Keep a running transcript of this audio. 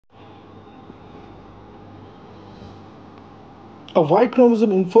A Y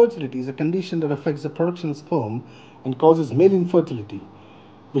chromosome infertility is a condition that affects the production of sperm and causes male infertility,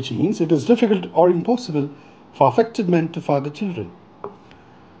 which means it is difficult or impossible for affected men to father children.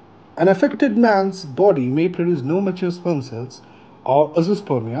 An affected man's body may produce no mature sperm cells or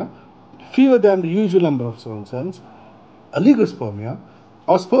azoospermia, fewer than the usual number of sperm cells, oligospermia,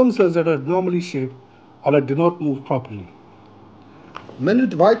 or sperm cells that are abnormally shaped or that do not move properly. Men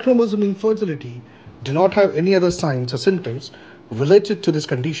with Y chromosome infertility do not have any other signs or symptoms related to this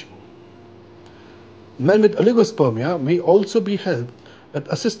condition. Men with oligospermia may also be helped with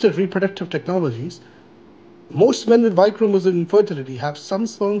assisted reproductive technologies. Most men with Y chromosome infertility have some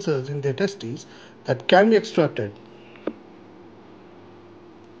sperm cells in their testes that can be extracted.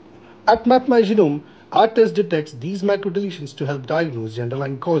 At Map My Genome, our test detects these microdeletions to help diagnose the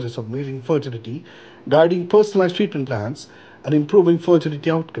underlying causes of male infertility, guiding personalized treatment plans and improving fertility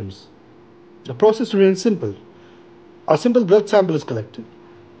outcomes. The process remains simple. A simple blood sample is collected.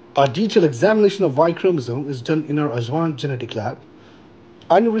 A detailed examination of Y chromosome is done in our advanced genetic lab,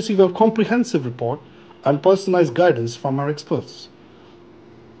 and you receive a comprehensive report and personalized guidance from our experts.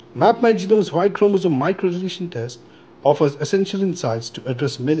 MapMyGenome's Y chromosome microdeletion test offers essential insights to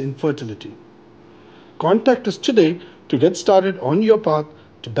address male infertility. Contact us today to get started on your path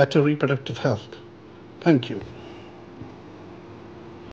to better reproductive health. Thank you.